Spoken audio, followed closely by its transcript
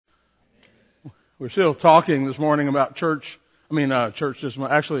We're still talking this morning about church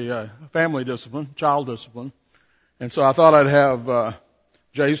discipline, actually family discipline, child discipline. And so I thought I'd have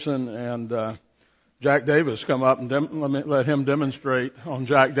Jason and Jack Davis come up and let him demonstrate on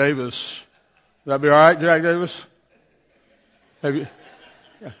Jack Davis. Would that be all right, Jack Davis?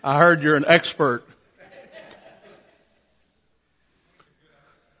 I heard you're an expert.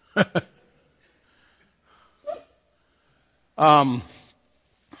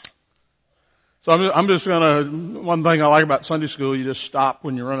 So I'm just one thing I like about Sunday school, you just stop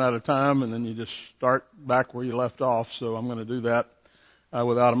when you run out of time and then you just start back where you left off. So I'm going to do that,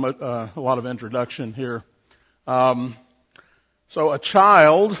 without a lot of introduction here. So a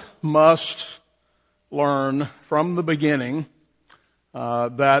child must learn from the beginning,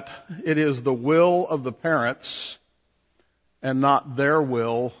 that it is the will of the parents and not their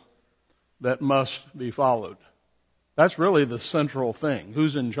will that must be followed. That's really the central thing.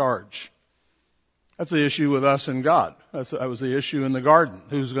 Who's in charge? That's the issue with us and God. That was the issue in the garden.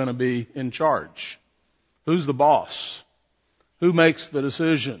 Who's going to be in charge? Who's the boss? Who makes the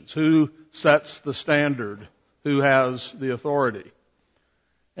decisions? Who sets the standard? Who has the authority?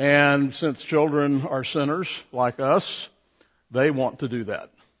 And since children are sinners like us, they want to do that.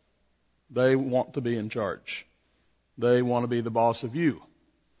 They want to be in charge. They want to be the boss of you.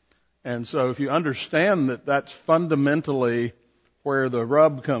 And so if you understand that that's fundamentally where the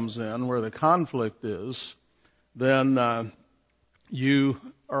rub comes in, where the conflict is, then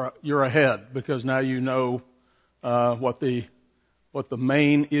you're ahead, because now you know what the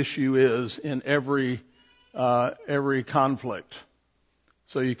main issue is in every conflict.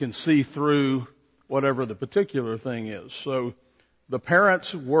 So you can see through whatever the particular thing is. So the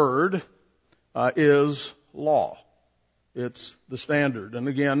parent's word is law. It's the standard. And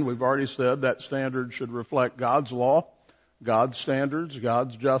again, we've already said that standard should reflect God's law, God's standards,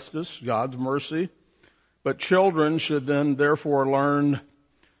 God's justice, God's mercy. But children should then therefore learn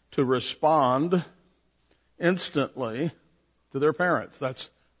to respond instantly to their parents.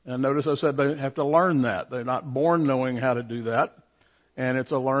 And notice I said they have to learn that. They're not born knowing how to do that. And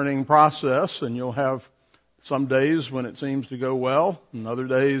it's a learning process, and you'll have some days when it seems to go well, and other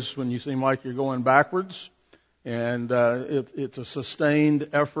days when you seem like you're going backwards. And it's a sustained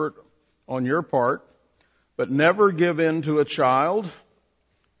effort on your part. But never give in to a child.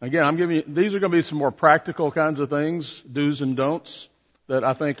 Again, these are going to be some more practical kinds of things, do's and don'ts, that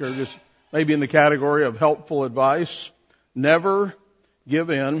I think are just maybe in the category of helpful advice. Never give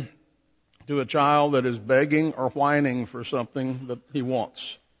in to a child that is begging or whining for something that he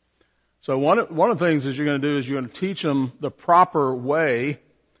wants. So one of the things that you're going to do is you're going to teach them the proper way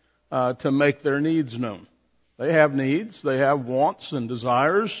to make their needs known. They have needs, they have wants and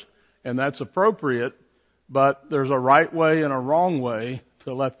desires, and that's appropriate, but there's a right way and a wrong way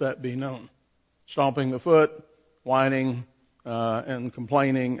to let that be known. Stomping the foot, whining, and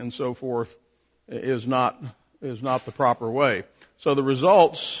complaining and so forth is not the proper way. So the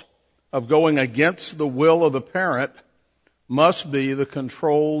results of going against the will of the parent must be the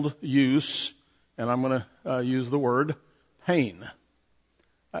controlled use, and I'm going to use the word pain.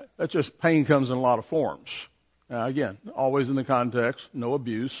 That's just pain comes in a lot of forms. Again, always in the context, no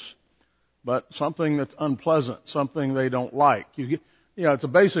abuse, but something that's unpleasant, something they don't like. It's a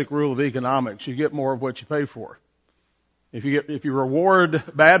basic rule of economics. You get more of what you pay for. If you reward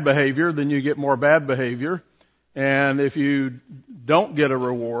bad behavior, then you get more bad behavior. And if you don't get a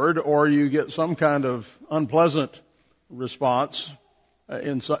reward, or you get some kind of unpleasant response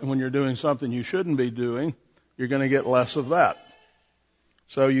when you're doing something you shouldn't be doing, you're going to get less of that.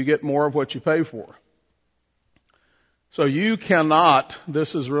 So you get more of what you pay for. So you cannot,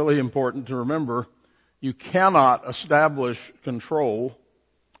 this is really important to remember, you cannot establish control,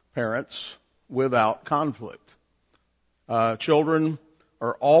 parents, without conflict. Children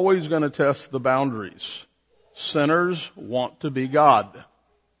are always going to test the boundaries. Sinners want to be God.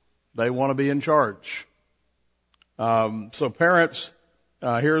 They want to be in charge. So parents,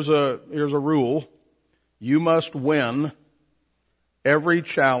 here's a rule. You must win every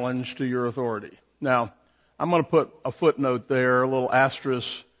challenge to your authority. Now, I'm going to put a footnote there, a little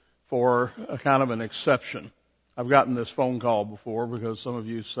asterisk for a kind of an exception. I've gotten this phone call before because some of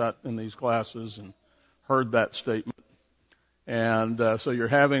you sat in these classes and heard that statement. And so you're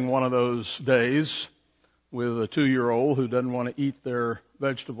having one of those days with a 2-year-old who doesn't want to eat their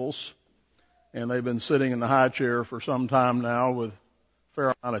vegetables. And they've been sitting in the high chair for some time now with a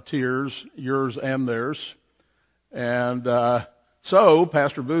fair amount of tears, yours and theirs. And so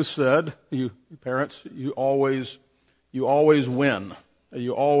Pastor Booth said, you parents, you always win.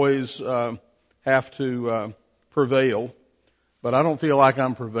 You always have to prevail. but I don't feel like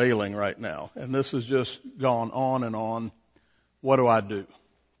I'm prevailing right now. And this has just gone on and on. What do I do?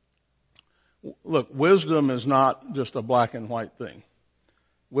 Look, wisdom is not just a black and white thing.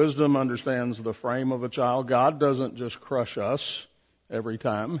 Wisdom understands the frame of a child. God doesn't just crush us every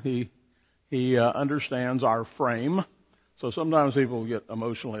time. He understands our frame. So sometimes people get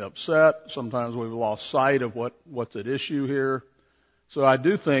emotionally upset. Sometimes we've lost sight of what's at issue here. So I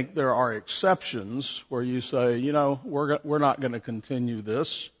do think there are exceptions where you say, we're not going to continue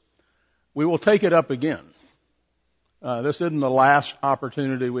this. We will take it up again. This isn't the last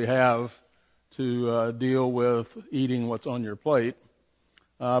opportunity we have to deal with eating what's on your plate.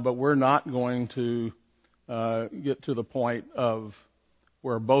 But we're not going to get to the point of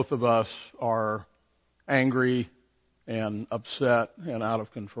where both of us are angry and upset and out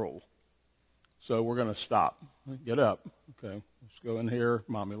of control. So we're going to stop. Get up. Okay, let's go in here.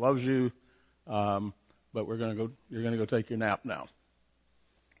 Mommy loves you. But you're going to go take your nap now.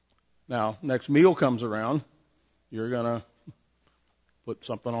 Now, next meal comes around. You're going to put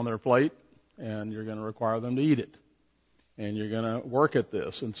something on their plate and you're going to require them to eat it. And you're going to work at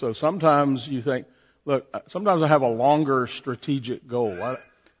this. And so sometimes you think, look, sometimes I have a longer strategic goal.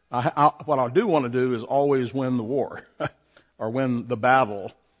 What I do want to do is always win the war or win the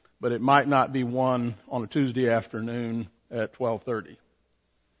battle, but it might not be won on a Tuesday afternoon at 12:30.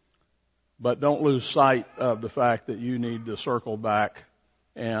 But don't lose sight of the fact that you need to circle back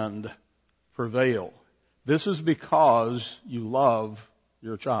and prevail. This is because you love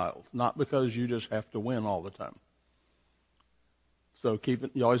your child, not because you just have to win all the time. So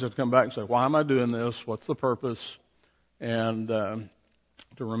you always have to come back and say, why am I doing this? What's the purpose? And to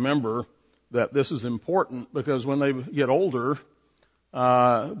remember that this is important because when they get older,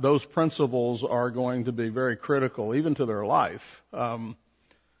 those principles are going to be very critical, even to their life.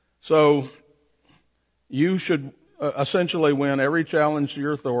 So you should essentially win every challenge to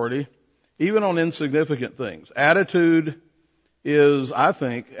your authority, even on insignificant things. Attitude is, I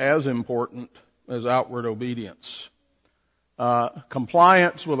think, as important as outward obedience.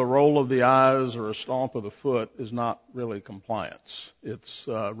 Compliance with a roll of the eyes or a stomp of the foot is not really compliance. It's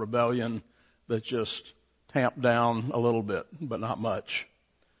rebellion that's just tamped down a little bit, but not much.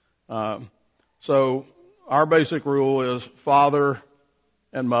 So our basic rule is father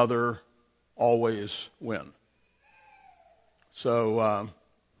and mother always win. So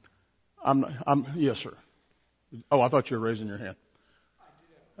yes, sir. Oh, I thought you were raising your hand.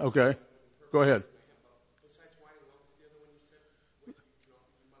 Okay, go ahead.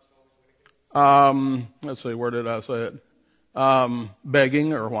 Let's see, where did I say it?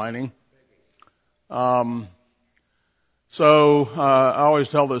 Begging or whining. I always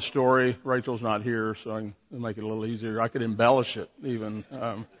tell this story. Rachel's not here, so I can make it a little easier. I could embellish it even.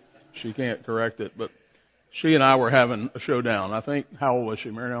 She can't correct it, but she and I were having a showdown. I think, how old was she,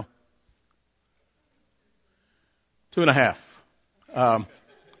 Marianelle? 2.5.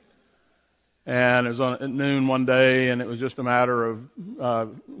 And it was at noon one day, and it was just a matter of,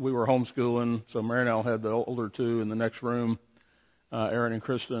 we were homeschooling, so Marinelle had the older two in the next room, Aaron and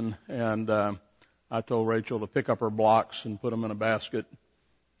Kristen, and I told Rachel to pick up her blocks and put them in a basket,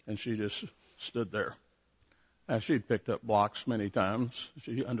 and she just stood there. And she'd picked up blocks many times.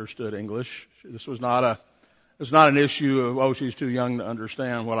 She understood English. This was not an issue of, she's too young to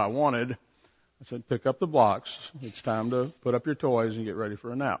understand what I wanted. I said, pick up the blocks. It's time to put up your toys and get ready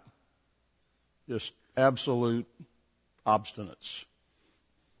for a nap. Just absolute obstinance.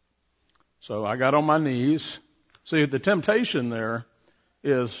 So I got on my knees. See, the temptation there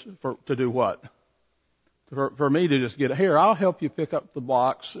is to do what? For me to just get here, I'll help you pick up the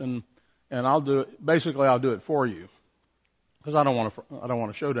blocks and I'll do it. Basically, I'll do it for you because I don't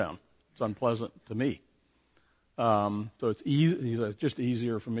want a showdown. It's unpleasant to me. So it's easy. It's just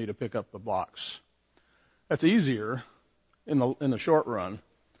easier for me to pick up the blocks. That's easier in the short run,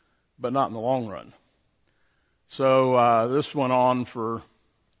 but not in the long run. So this went on for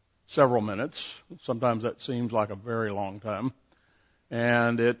several minutes. Sometimes that seems like a very long time.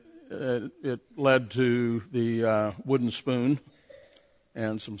 And it led to the wooden spoon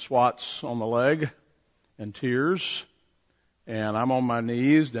and some swats on the leg and tears. And I'm on my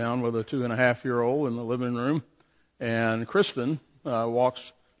knees down with a 2.5-year-old in the living room. And Kristen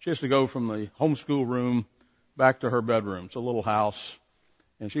walks. She has to go from the homeschool room back to her bedroom. It's a little house.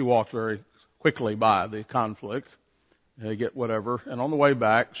 And she walks very quickly by the conflict. They get whatever. And on the way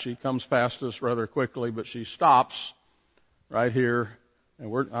back, she comes past us rather quickly, but she stops right here.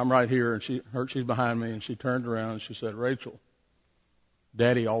 And I'm right here, and she's behind me, and she turned around and she said, Rachel,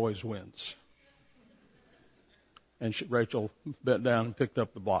 Daddy always wins. And Rachel bent down and picked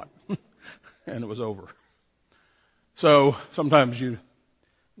up the block. And it was over. So sometimes you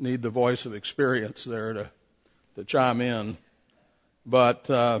need the voice of experience there to chime in.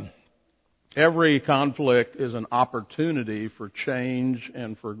 But every conflict is an opportunity for change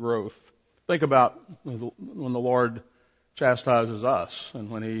and for growth. Think about when the Lord chastises us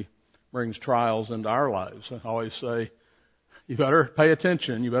and when He brings trials into our lives. I always say, you better pay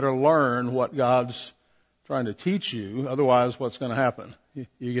attention. You better learn what God's trying to teach you. Otherwise, what's going to happen?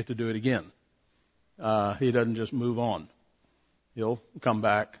 You get to do it again. He doesn't just move on. He'll come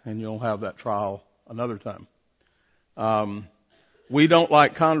back and you'll have that trial another time. We don't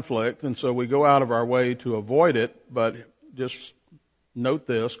like conflict, and so we go out of our way to avoid it, but just note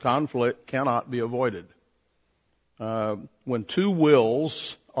this, conflict cannot be avoided. When two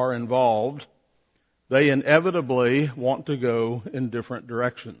wills are involved, they inevitably want to go in different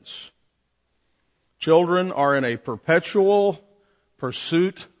directions. Children are in a perpetual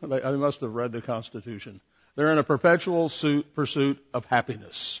pursuit. I must have read the Constitution. They're in a perpetual pursuit of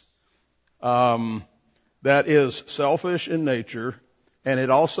happiness. That is selfish in nature, and it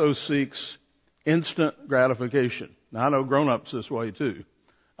also seeks instant gratification. Now, I know grown-ups this way too,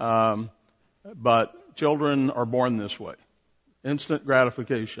 but children are born this way. Instant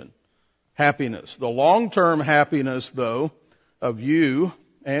gratification, happiness. The long-term happiness, though, of you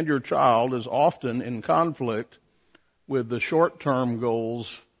and your child is often in conflict with the short-term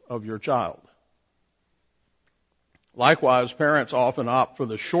goals of your child. Likewise, parents often opt for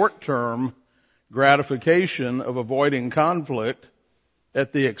the short-term gratification of avoiding conflict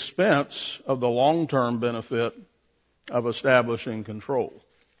at the expense of the long-term benefit of establishing control.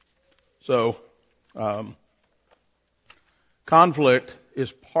 So, conflict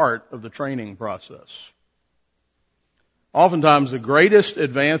is part of the training process. Oftentimes, the greatest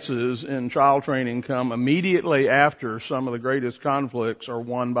advances in child training come immediately after some of the greatest conflicts are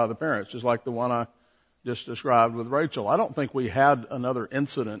won by the parents, just like the one I just described with Rachel. I don't think we had another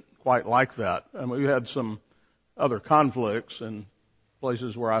incident quite like that. I mean, we had some other conflicts and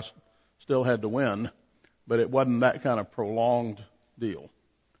places where I still had to win, but it wasn't that kind of prolonged deal.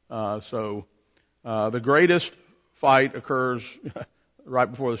 So the greatest fight occurs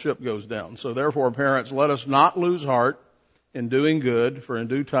right before the ship goes down. So therefore, parents, let us not lose heart in doing good, for in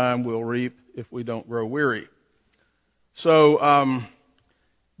due time we'll reap if we don't grow weary. So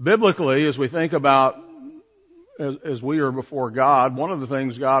biblically, as we think about as we are before God, one of the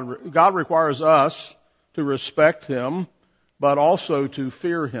things God requires us to respect Him, but also to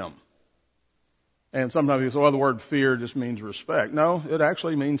fear Him. And sometimes you say, well, the word fear just means respect. No, it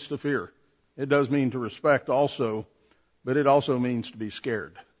actually means to fear. It does mean to respect also, but it also means to be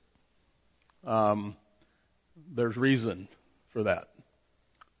scared. There's reason for that.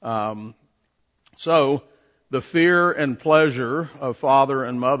 So the fear and pleasure of father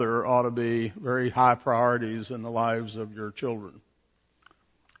and mother ought to be very high priorities in the lives of your children.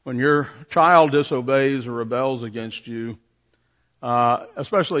 When your child disobeys or rebels against you,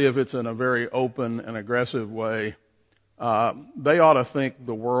 especially if it's in a very open and aggressive way, they ought to think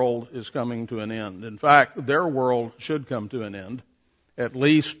the world is coming to an end. In fact, their world should come to an end, at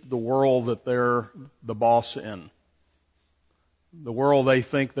least the world that they're the boss in. The world they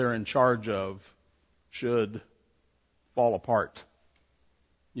think they're in charge of should fall apart.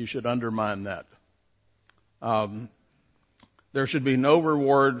 You should undermine that. There should be no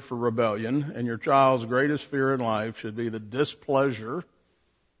reward for rebellion, and your child's greatest fear in life should be the displeasure,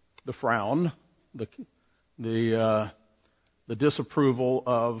 the frown, the disapproval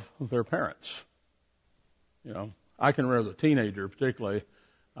of their parents. You know, I can remember as a teenager particularly,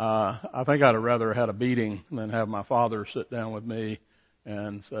 I think I'd have rather had a beating than have my father sit down with me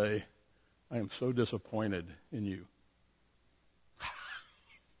and say, I am so disappointed in you.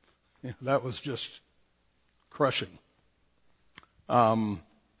 That was just crushing.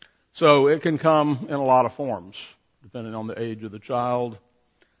 So it can come in a lot of forms, depending on the age of the child.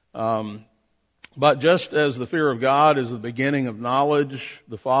 But just as the fear of God is the beginning of knowledge,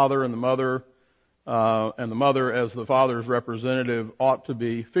 the father and the mother as the father's representative ought to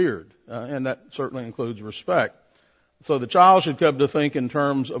be feared. And that certainly includes respect. So the child should come to think in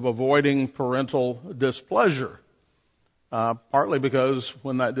terms of avoiding parental displeasure. Partly because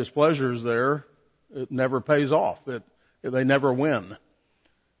when that displeasure is there, it never pays off. They never win.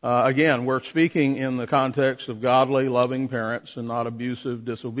 Again, we're speaking in the context of godly, loving parents and not abusive,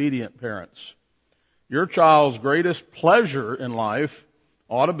 disobedient parents. Your child's greatest pleasure in life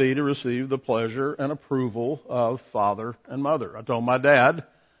ought to be to receive the pleasure and approval of father and mother. I told my dad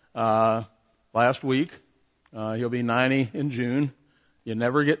last week, he'll be 90 in June, you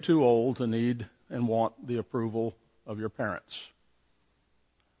never get too old to need and want the approval of your parents.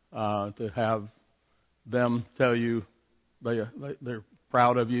 To have them tell you they're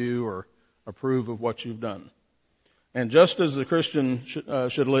proud of you or approve of what you've done. And just as the Christian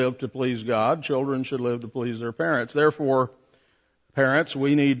should live to please God, children should live to please their parents. Therefore, parents,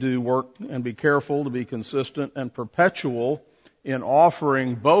 we need to work and be careful to be consistent and perpetual in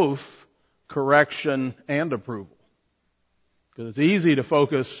offering both correction and approval. Because it's easy to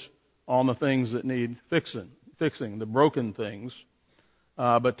focus on the things that need fixing, the broken things,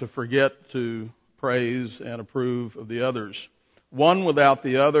 but to forget to praise and approve of the others. One without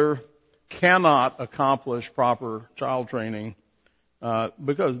the other cannot accomplish proper child training,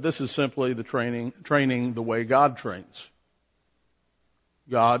 because this is simply the training the way God trains.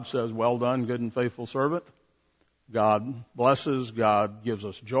 God says, well done, good and faithful servant. God blesses, God gives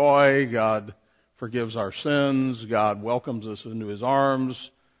us joy, God forgives our sins, God welcomes us into His arms,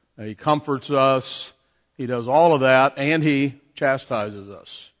 He comforts us, He does all of that, and He chastises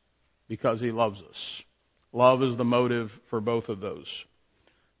us because He loves us. Love is the motive for both of those.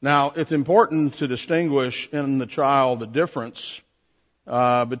 Now, it's important to distinguish in the child the difference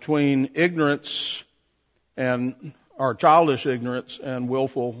between ignorance or childish ignorance and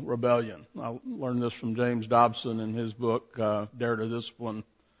willful rebellion. I learned this from James Dobson in his book, Dare to Discipline,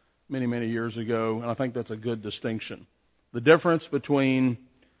 many, many years ago, and I think that's a good distinction. The difference between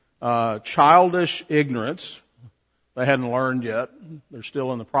childish ignorance, they hadn't learned yet, they're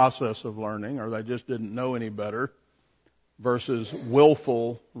still in the process of learning, or they just didn't know any better, versus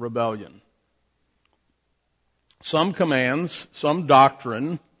willful rebellion. Some commands, some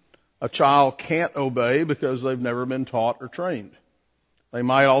doctrine, a child can't obey because they've never been taught or trained. They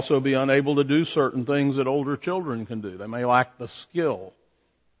might also be unable to do certain things that older children can do. They may lack the skill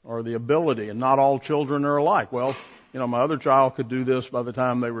or the ability, and not all children are alike. Well, my other child could do this by the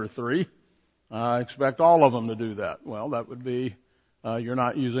time they were 3. I expect all of them to do that. Well, that would be you're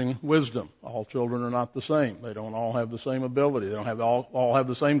not using wisdom. All children are not the same. They don't all have the same ability. They don't all have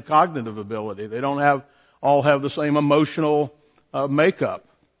the same cognitive ability. They don't all have the same emotional makeup.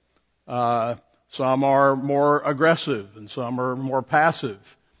 Some are more aggressive and some are more passive.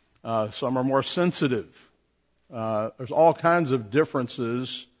 Some are more sensitive. There's all kinds of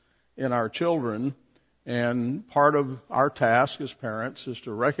differences in our children, and part of our task as parents is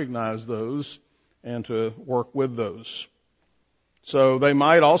to recognize those and to work with those. So they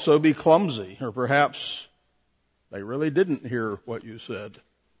might also be clumsy, or perhaps they really didn't hear what you said.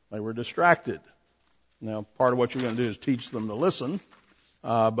 They were distracted. Now, part of what you're going to do is teach them to listen.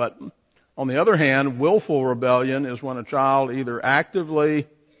 But on the other hand, willful rebellion is when a child either actively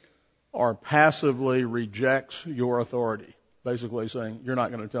or passively rejects your authority. Basically saying, you're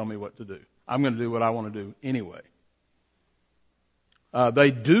not going to tell me what to do. I'm going to do what I want to do anyway. They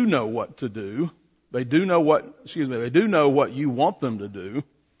do know what to do. They do know what you want them to do.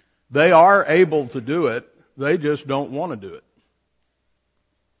 They are able to do it. They just don't want to do it.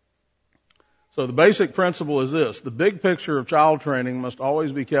 So the basic principle is this. The big picture of child training must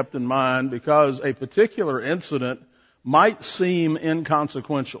always be kept in mind because a particular incident might seem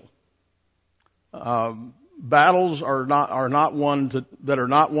inconsequential. Battles that are not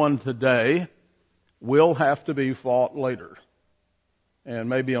won today will have to be fought later, and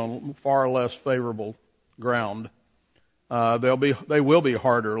maybe on far less favorable ground. They will be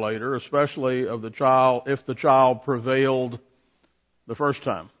harder later, especially if the child prevailed the first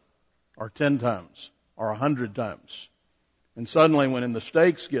time, or 10 times, or 100 times. And suddenly when the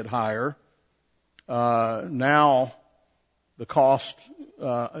stakes get higher, now the cost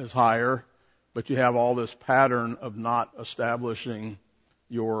is higher, but you have all this pattern of not establishing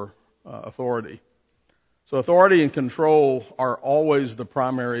your authority. So authority and control are always the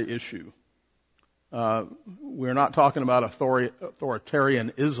primary issue. We're not talking about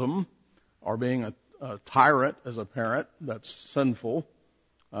authoritarianism or being a tyrant as a parent. That's sinful.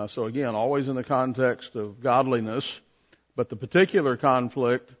 So again, always in the context of godliness. But the particular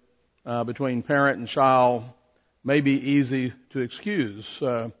conflict between parent and child may be easy to excuse.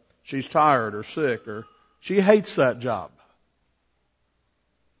 She's tired or sick, or she hates that job.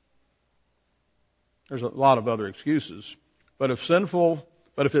 There's a lot of other excuses. But if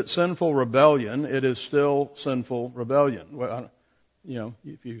it's sinful rebellion, it is still sinful rebellion. Well,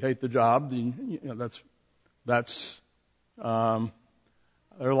 if you hate the job, there are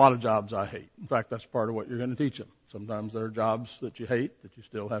a lot of jobs I hate. In fact, that's part of what you're going to teach them. Sometimes there are jobs that you hate that you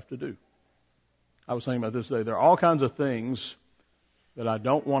still have to do. I was thinking about this today. There are all kinds of things that I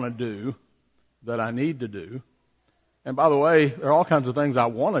don't want to do that I need to do. And by the way, there are all kinds of things I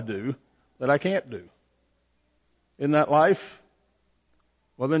want to do that I can't do. Isn't that life?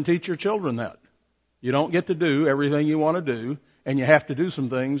 Well, then teach your children that. You don't get to do everything you want to do, and you have to do some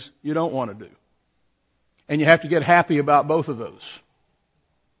things you don't want to do. And you have to get happy about both of those.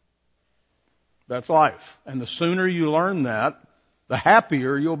 That's life. And the sooner you learn that, the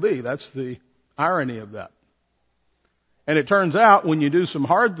happier you'll be. That's the irony of that. And it turns out when you do some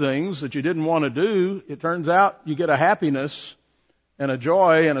hard things that you didn't want to do, it turns out you get a happiness and a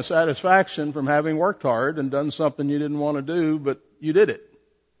joy and a satisfaction from having worked hard and done something you didn't want to do, but you did it.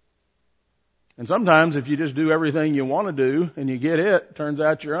 And sometimes if you just do everything you want to do and you get it turns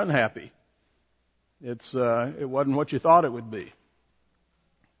out you're unhappy. It wasn't what you thought it would be.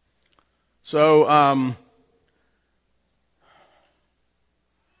 So,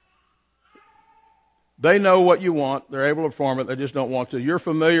 they know what you want. They're able to perform it. They just don't want to. You're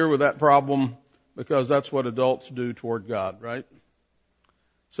familiar with that problem because that's what adults do toward God, right?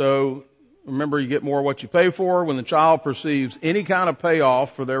 So remember, you get more what you pay for. When the child perceives any kind of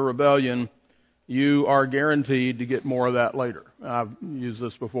payoff for their rebellion, you are guaranteed to get more of that later. I've used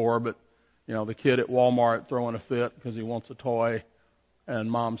this before, but the kid at Walmart throwing a fit because he wants a toy and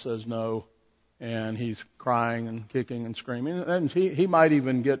mom says no, and he's crying and kicking and screaming, and he might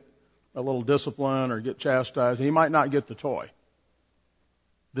even get a little discipline or get chastised. He might not get the toy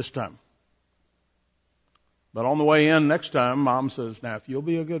this time. But on the way in next time, mom says, now if you'll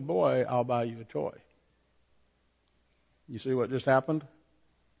be a good boy, I'll buy you a toy. You see what just happened?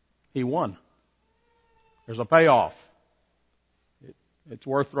 He won. There's a payoff. It's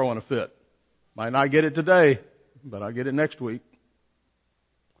worth throwing a fit. Might not get it today, but I'll get it next week.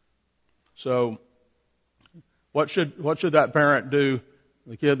 So what should that parent do?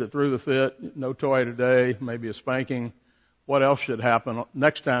 The kid that threw the fit, no toy today, maybe a spanking. What else should happen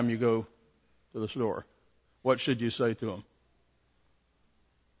next time you go to the store? What should you say to him?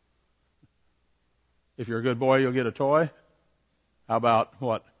 If you're a good boy, you'll get a toy. How about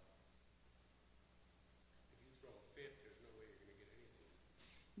what?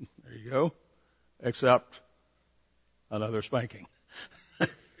 There you go. Except another spanking.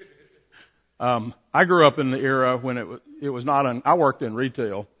 I grew up in the era when it was not I worked in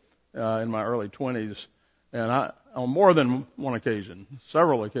retail in my early 20s, and on more than one occasion,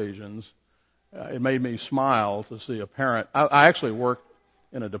 several occasions, it made me smile to see a parent. I actually worked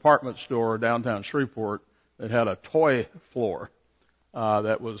in a department store downtown Shreveport that had a toy floor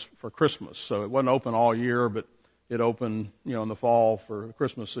that was for Christmas. So it wasn't open all year, but it opened in the fall for the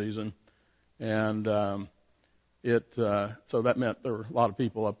Christmas season, and so that meant there were a lot of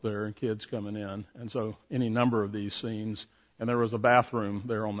people up there and kids coming in. And so any number of these scenes, and there was a bathroom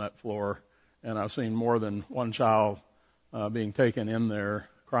there on that floor, and I've seen more than one child being taken in there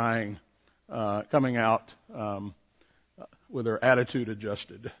crying, coming out with their attitude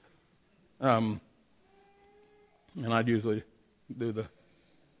adjusted. And I'd usually do the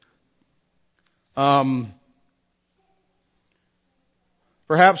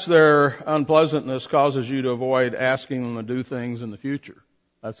perhaps their unpleasantness causes you to avoid asking them to do things in the future.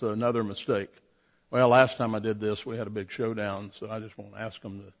 That's another mistake. Well, last time I did this, we had a big showdown, so I just won't ask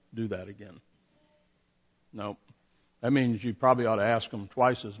them to do that again. No. That means you probably ought to ask them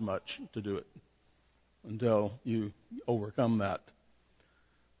twice as much to do it until you overcome that.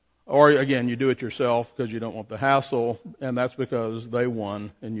 Or, again, you do it yourself because you don't want the hassle, and that's because they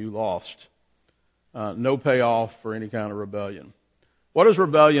won and you lost. No payoff for any kind of rebellion. What does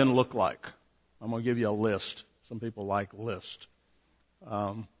rebellion look like? I'm going to give you a list. Some people like lists.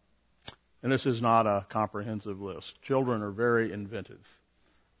 And this is not a comprehensive list. Children are very inventive.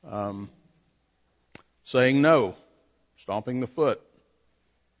 Saying no, stomping the foot,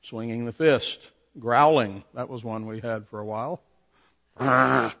 swinging the fist, growling. That was one we had for a while.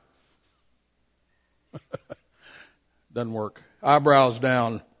 Doesn't work. Eyebrows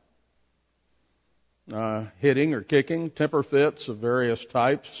down. Hitting or kicking, temper fits of various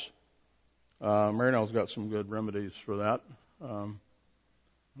types. Marinelle's got some good remedies for that. I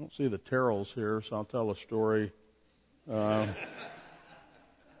don't see the Terrells here, so I'll tell a story. Well,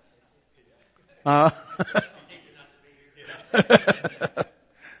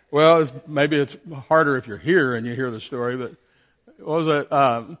 maybe it's harder if you're here and you hear the story, but what was it?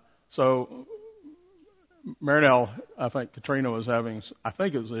 So Marinelle, I think Katrina was having, I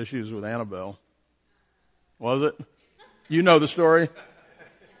think it was issues with Annabelle. Was it? You know the story?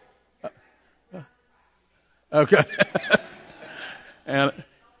 Okay. and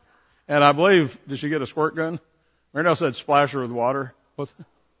I believe, did she get a squirt gun? Marinelle said splash her with water. Was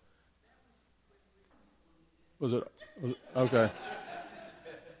it? Okay.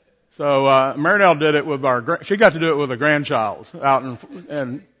 So, Marinelle did it with she got to do it with a grandchild out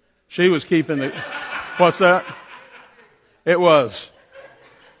and she was keeping the, what's that? It was.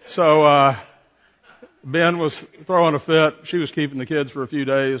 So, Ben was throwing a fit. She was keeping the kids for a few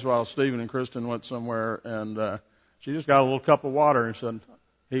days while Stephen and Kristen went somewhere, and she just got a little cup of water and said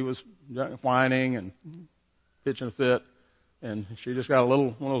he was whining and pitching a fit, and she just got one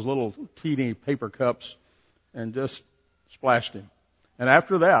of those little teeny paper cups and just splashed him. And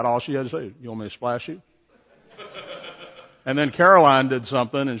after that, all she had to say, "You want me to splash you?" And then Caroline did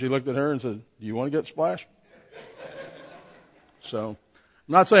something, and she looked at her and said, "Do you want to get splashed?" So I'm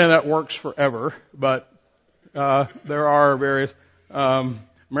not saying that works forever, but there are various.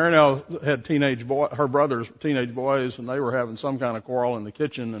 Marinelle had her brother's teenage boys, and they were having some kind of quarrel in the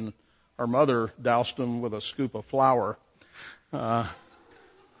kitchen, and her mother doused them with a scoop of flour.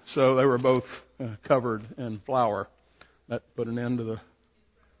 So they were both covered in flour. That put an end to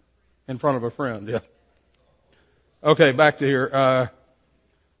in front of a friend, yeah. Okay, back to here.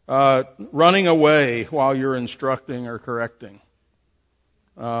 Running away while you're instructing or correcting.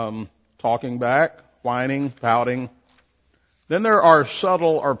 Talking back, whining, pouting. Then there are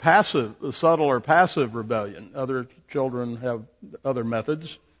subtle or passive rebellion. Other children have other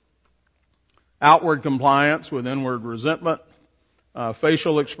methods. Outward compliance with inward resentment.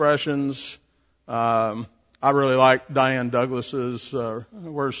 Facial expressions. I really like Diane Douglas's,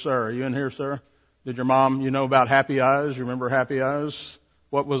 where's Sarah? Are you in here, Sarah? Did your mom, you know about happy eyes? You remember happy eyes?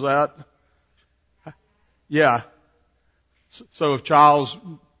 What was that? Yeah. So if child's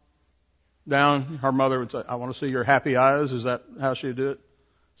down, her mother would say, "I want to see your happy eyes." Is that how she'd do it?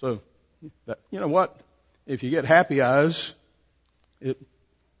 So, you know what? If you get happy eyes, it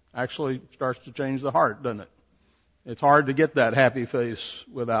actually starts to change the heart, doesn't it? It's hard to get that happy face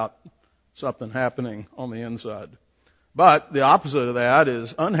without something happening on the inside. But the opposite of that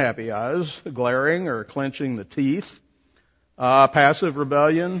is unhappy eyes, glaring or clenching the teeth, passive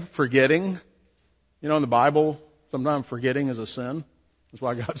rebellion, forgetting. You know, in the Bible, sometimes forgetting is a sin. That's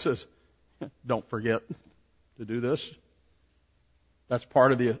why God says, "Don't forget to do this." That's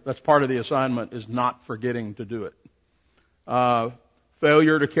part of the assignment, is not forgetting to do it.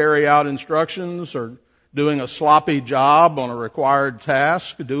 Failure to carry out instructions, or doing a sloppy job on a required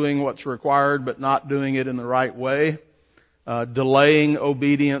task, doing what's required but not doing it in the right way. Delaying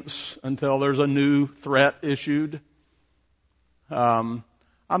obedience until there's a new threat issued. I'm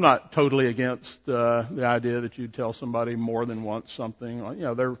not totally against the idea that you tell somebody more than once something. You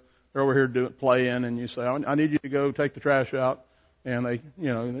know, they're over here playing, and you say, "I need you to go take the trash out," and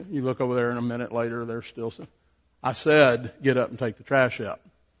you look over there, and a minute later they're still saying, "I said get up and take the trash out."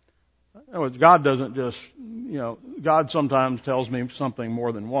 In other words, God doesn't just, God sometimes tells me something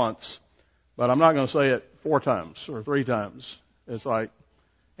more than once, but I'm not going to say it 4 times or 3 times. It's like,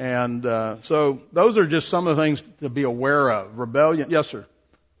 and so those are just some of the things to be aware of. Rebellion. Yes, sir.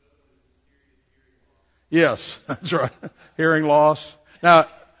 Yes, that's right. Hearing loss. Now,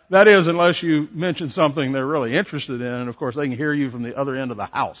 that is unless you mention something they're really interested in, and of course they can hear you from the other end of the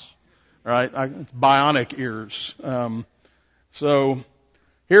house, right? It's bionic ears. So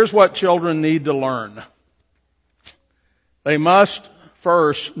here's what children need to learn. They must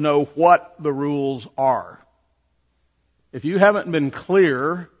first know what the rules are. If you haven't been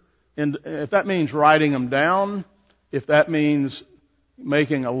clear, and if that means writing them down, if that means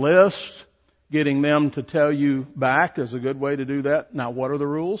making a list, getting them to tell you back is a good way to do that. Now, what are the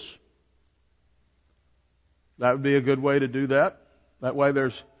rules? That would be a good way to do that. That way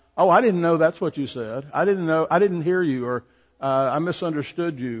I didn't know that's what you said. I didn't hear you, or I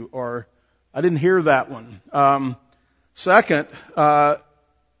misunderstood you, or I didn't hear that one. Second,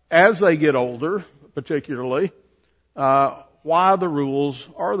 as they get older, particularly, why the rules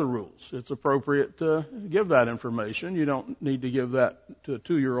are the rules. It's appropriate to give that information. You don't need to give that to a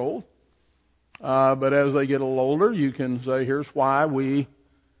 2-year-old. But as they get a little older, you can say, "Here's why we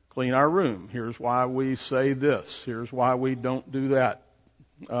clean our room. Here's why we say this. Here's why we don't do that."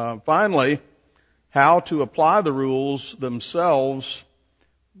 Finally, how to apply the rules themselves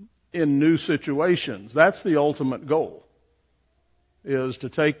in new situations. That's the ultimate goal, is to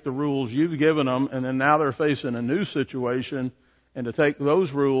take the rules you've given them, and then now they're facing a new situation, and to take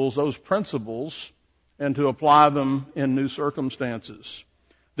those rules, those principles, and to apply them in new circumstances.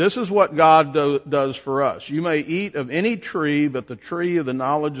 This is what God does for us. "You may eat of any tree, but the tree of the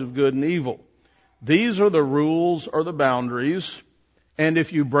knowledge of good and evil. These are the rules or the boundaries, and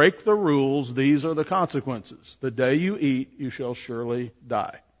if you break the rules, these are the consequences. The day you eat, you shall surely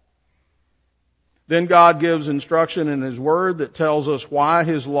die." Then God gives instruction in His Word that tells us why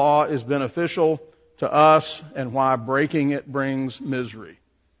His law is beneficial to us and why breaking it brings misery.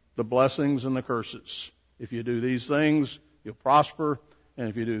 The blessings and the curses. If you do these things, you'll prosper. And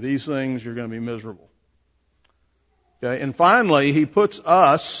if you do these things, you're going to be miserable. Okay. And finally, He puts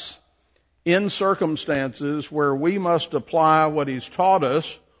us in circumstances where we must apply what He's taught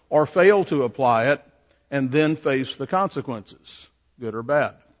us or fail to apply it and then face the consequences, good or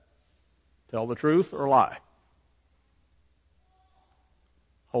bad. Tell the truth or lie.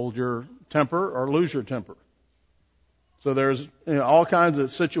 Hold your temper or lose your temper. So there's all kinds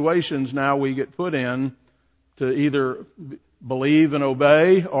of situations now we get put in to either believe and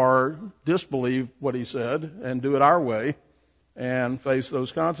obey or disbelieve what He said and do it our way and face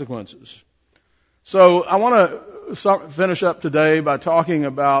those consequences. So I want to finish up today by talking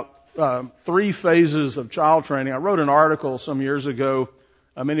about 3 phases of child training. I wrote an article some years ago.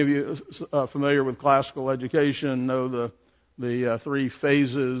 Many of you familiar with classical education know the 3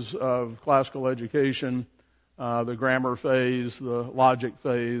 phases of classical education, the grammar phase, the logic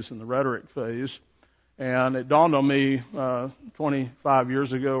phase, and the rhetoric phase. And it dawned on me 25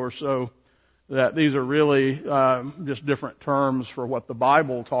 years ago or so that these are really just different terms for what the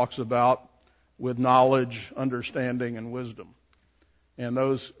Bible talks about with knowledge, understanding, and wisdom. And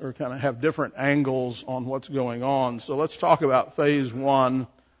those are kind of have different angles on what's going on. So let's talk about phase 1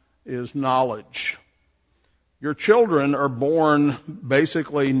 is knowledge. Your children are born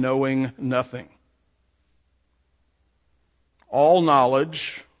basically knowing nothing. All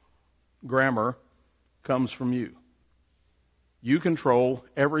knowledge, grammar, comes from you. You control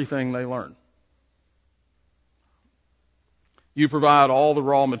everything they learn. You provide all the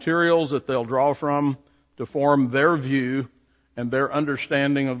raw materials that they'll draw from to form their view and their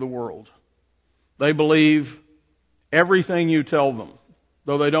understanding of the world. They believe everything you tell them,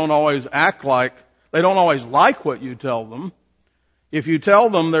 though they don't always like what you tell them. If you tell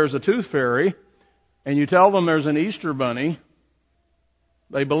them there's a tooth fairy and you tell them there's an Easter bunny,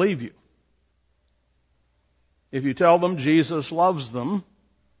 they believe you. If you tell them Jesus loves them,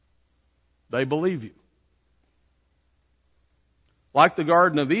 they believe you. Like the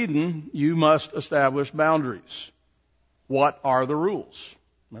Garden of Eden, you must establish boundaries. What are the rules?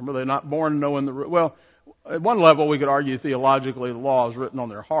 Remember, they're not born knowing the rules. Well, at one level, we could argue theologically the law is written on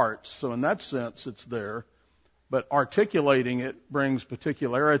their hearts. So in that sense, it's there. But articulating it brings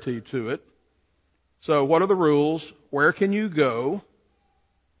particularity to it. So what are the rules? Where can you go?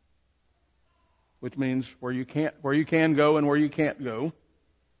 Which means where you can go and where you can't go.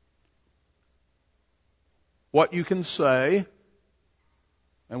 What you can say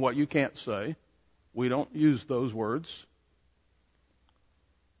and what you can't say. We don't use those words.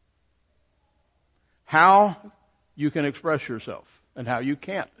 How you can express yourself and how you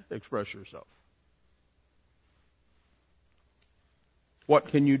can't express yourself. What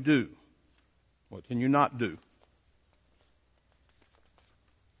can you do? What can you not do?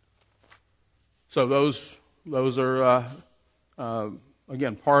 So those are,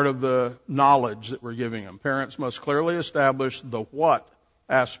 again, part of the knowledge that we're giving them. Parents must clearly establish the what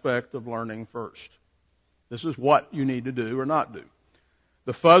aspect of learning first. This is what you need to do or not do.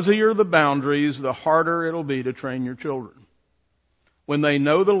 The fuzzier the boundaries, the harder it'll be to train your children. When they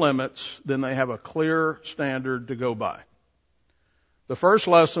know the limits, then they have a clear standard to go by. The first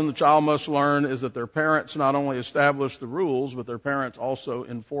lesson the child must learn is that their parents not only establish the rules, but their parents also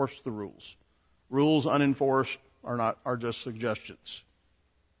enforce the rules. Rules unenforced are just suggestions.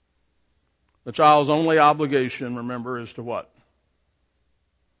 The child's only obligation, remember, is to what?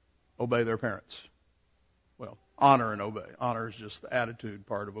 Obey their parents. Well, honor and obey. Honor is just the attitude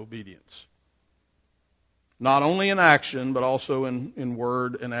part of obedience. Not only in action, but also in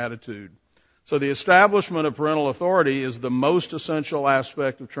word and attitude. So the establishment of parental authority is the most essential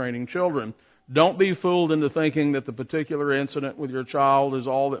aspect of training children. Don't be fooled into thinking that the particular incident with your child is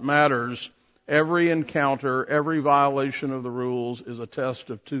all that matters. Every encounter, every violation of the rules is a test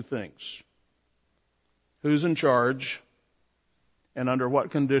of 2 things. Who's in charge, and under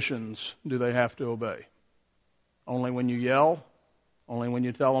what conditions do they have to obey? Only when you yell? Only when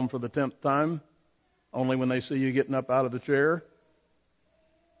you tell them for the 10th time? Only when they see you getting up out of the chair?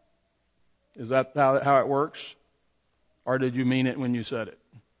 Is that how it works? Or did you mean it when you said it?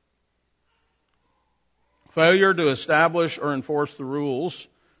 Failure to establish or enforce the rules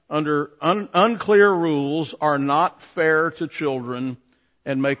under unclear rules are not fair to children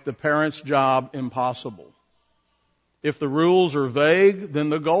and make the parent's job impossible. If the rules are vague, then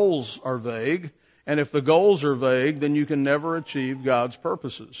the goals are vague. And if the goals are vague, then you can never achieve God's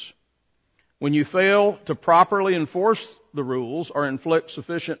purposes. When you fail to properly enforce the rules or inflict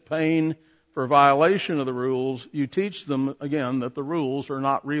sufficient pain for violation of the rules, you teach them, again, that the rules are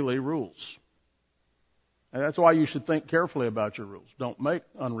not really rules. And that's why you should think carefully about your rules. Don't make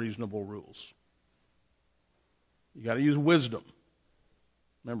unreasonable rules. You got to use wisdom.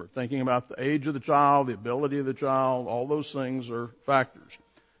 Remember, thinking about the age of the child, the ability of the child, all those things are factors.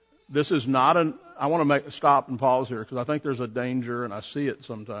 this is not I want to stop and pause here because I think there's a danger, and I see it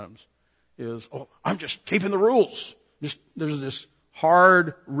sometimes, I'm just keeping the rules. There's this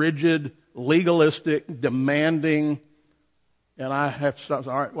hard, rigid, legalistic, demanding, and I have to stop.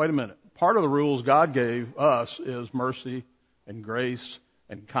 All right, wait a minute. Part of the rules God gave us is mercy and grace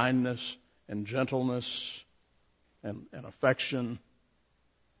and kindness and gentleness and affection.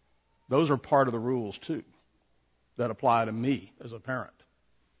 Those are part of the rules too that apply to me as a parent.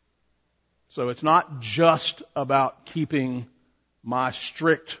 So it's not just about keeping my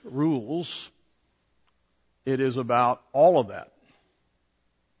strict rules. It is about all of that.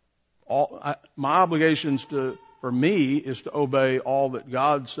 My obligations for me is to obey all that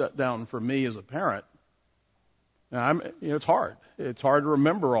God set down for me as a parent. Now, it's hard. It's hard to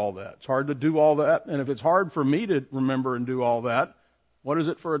remember all that. It's hard to do all that. And if it's hard for me to remember and do all that, what is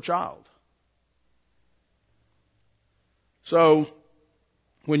it for a child? So,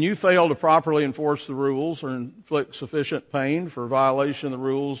 when you fail to properly enforce the rules or inflict sufficient pain for violation of the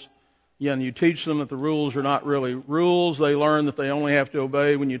rules, and you teach them that the rules are not really rules, they learn that they only have to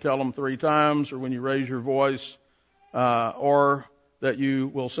obey when you tell them 3 times or when you raise your voice, or that you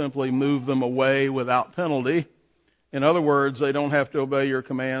will simply move them away without penalty. In other words, they don't have to obey your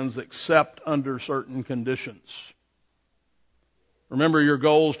commands except under certain conditions. Remember, your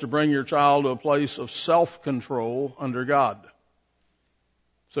goal is to bring your child to a place of self-control under God.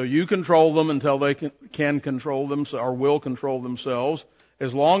 So you control them until they can control them or will control themselves.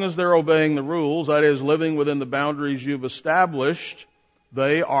 As long as they're obeying the rules, that is, living within the boundaries you've established,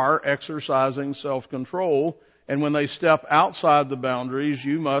 they are exercising self-control. And when they step outside the boundaries,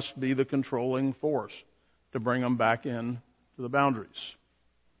 you must be the controlling force to bring them back in to the boundaries.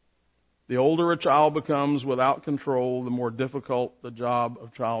 The older a child becomes without control, the more difficult the job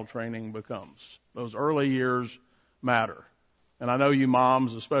of child training becomes. Those early years matter. And I know you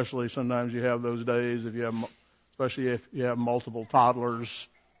moms, especially, sometimes you have those days, especially if you have multiple toddlers,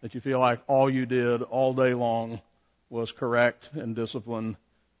 that you feel like all you did all day long was correct and discipline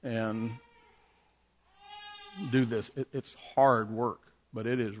and do this. It's hard work, but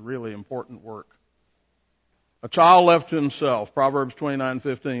it is really important work. A child left to himself, Proverbs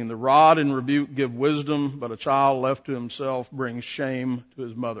 29:15, the rod and rebuke give wisdom, but a child left to himself brings shame to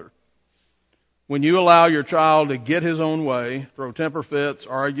his mother. When you allow your child to get his own way, throw temper fits,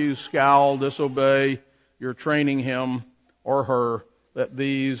 argue, scowl, disobey, you're training him or her that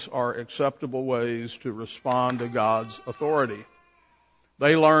these are acceptable ways to respond to God's authority.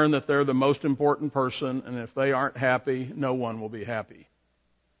 They learn that they're the most important person, and if they aren't happy, no one will be happy.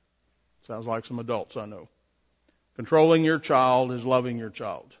 Sounds like some adults I know. Controlling your child is loving your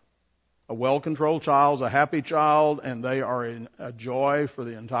child. A well-controlled child is a happy child, and they are a joy for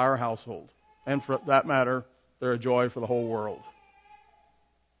the entire household. And for that matter, they're a joy for the whole world.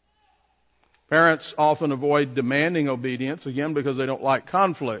 Parents often avoid demanding obedience, again, because they don't like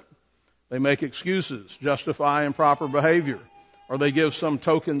conflict. They make excuses, justify improper behavior, or they give some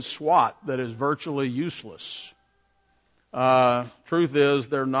token swat that is virtually useless. Truth is,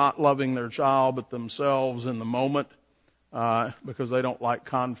 they're not loving their child but themselves in the moment because they don't like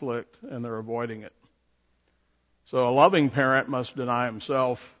conflict and they're avoiding it. So a loving parent must deny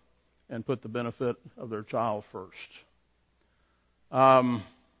himself and put the benefit of their child first.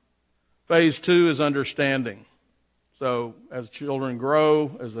 Phase 2 is understanding. So as children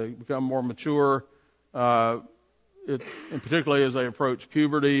grow, as they become more mature, and particularly as they approach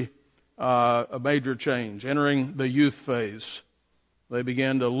puberty, a major change. Entering the youth phase, they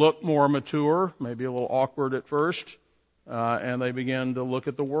begin to look more mature, maybe a little awkward at first, and they begin to look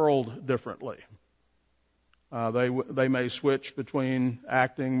at the world differently. They may switch between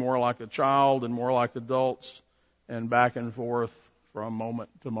acting more like a child and more like adults, and back and forth from moment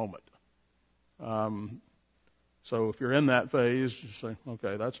to moment. So if you're in that phase, just say,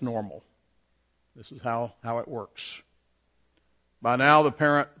 okay, that's normal. This is how it works. By now, the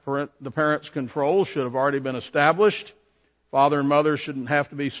parent's control should have already been established. Father and mother shouldn't have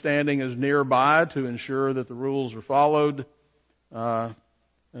to be standing as nearby to ensure that the rules are followed. I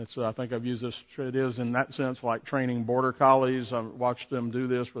think I've used this. It is in that sense like training border collies. I've watched them do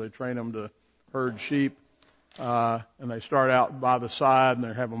this, where they train them to herd sheep, and they start out by the side and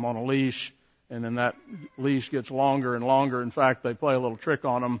they have them on a leash, and then that leash gets longer and longer. In fact, they play a little trick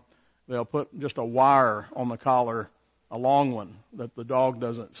on them. They'll put just a wire on the collar, a long one that the dog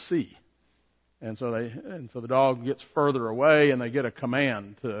doesn't see. And so the dog gets further away, and they get a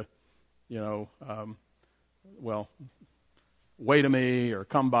command to, wait a me or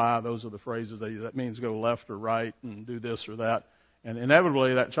come by. Those are the phrases they use. That means go left or right and do this or that. And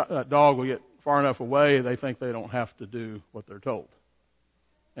inevitably that dog will get far enough away, they think they don't have to do what they're told.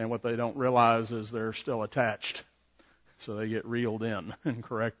 And what they don't realize is they're still attached. So they get reeled in and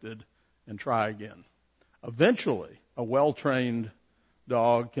corrected and try again. Eventually, a well-trained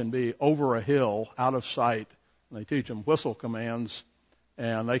dog can be over a hill, out of sight, and they teach them whistle commands,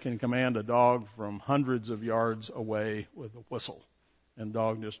 and they can command a dog from hundreds of yards away with a whistle. And the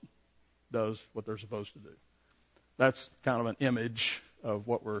dog just does what they're supposed to do. That's kind of an image of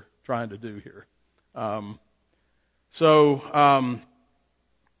what we're trying to do here.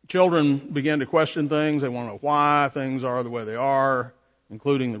 Children begin to question things. They want to know why things are the way they are,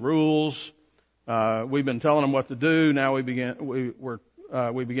 including the rules. We've been telling them what to do. Now we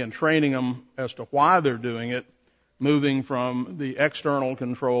begin training them as to why they're doing it, moving from the external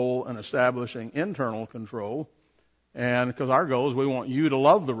control and establishing internal control. And because our goal is we want you to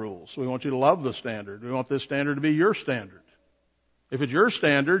love the rules. We want you to love the standard. We want this standard to be your standard. If it's your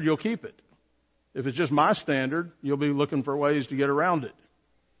standard, you'll keep it. If it's just my standard, you'll be looking for ways to get around it.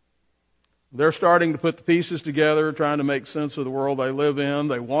 They're starting to put the pieces together, trying to make sense of the world they live in.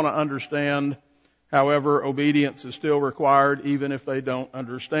 They want to understand. However, obedience is still required even if they don't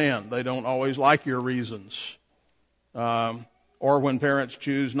understand. They don't always like your reasons. Or when parents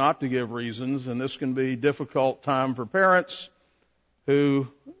choose not to give reasons, and this can be a difficult time for parents who,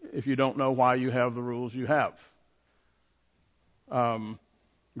 if you don't know why you have the rules you have.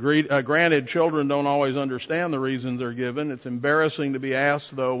 Granted, children don't always understand the reasons they're given. It's embarrassing to be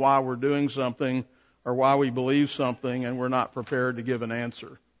asked, though, why we're doing something or why we believe something, and we're not prepared to give an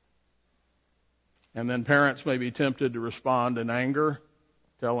answer. And then parents may be tempted to respond in anger,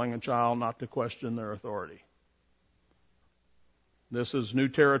 telling a child not to question their authority. This is new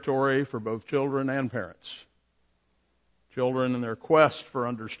territory for both children and parents. Children, in their quest for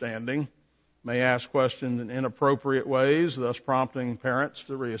understanding, may ask questions in inappropriate ways, thus prompting parents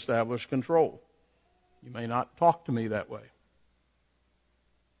to reestablish control. You may not talk to me that way.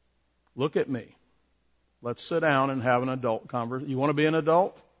 Look at me. Let's sit down and have an adult conversation. You want to be an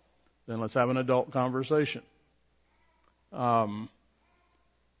adult? Then let's have an adult conversation.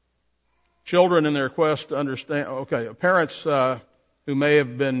 Children in their quest to understand, parents who may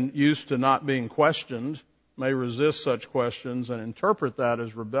have been used to not being questioned may resist such questions and interpret that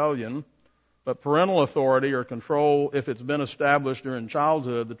as rebellion. But parental authority or control, if it's been established during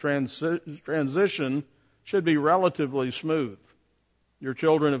childhood, the transition should be relatively smooth. Your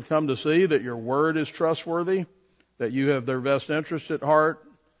children have come to see that your word is trustworthy, that you have their best interest at heart,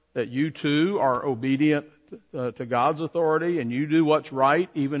 that you too are obedient to God's authority, and you do what's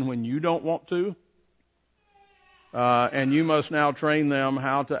right even when you don't want to. And you must now train them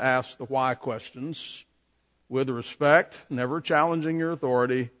how to ask the why questions with respect, never challenging your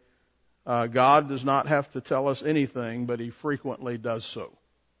authority. God does not have to tell us anything, but He frequently does so.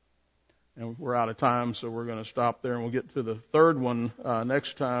 And we're out of time, so we're going to stop there, and we'll get to the third one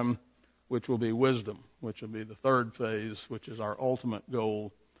next time, which will be wisdom, which will be the third phase, which is our ultimate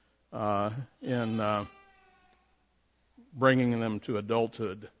goal in bringing them to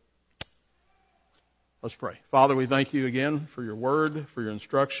adulthood. Let's pray. Father, we thank you again for your word, for your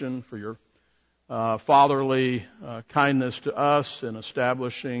instruction, for your fatherly kindness to us in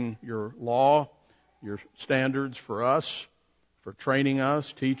establishing your law, your standards for us, for training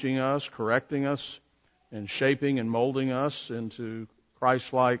us, teaching us, correcting us, and shaping and molding us into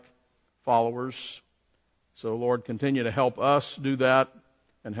Christ-like followers. So, Lord, continue to help us do that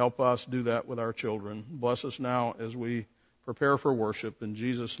and help us do that with our children. Bless us now as we prepare for worship. In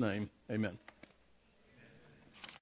Jesus' name, amen.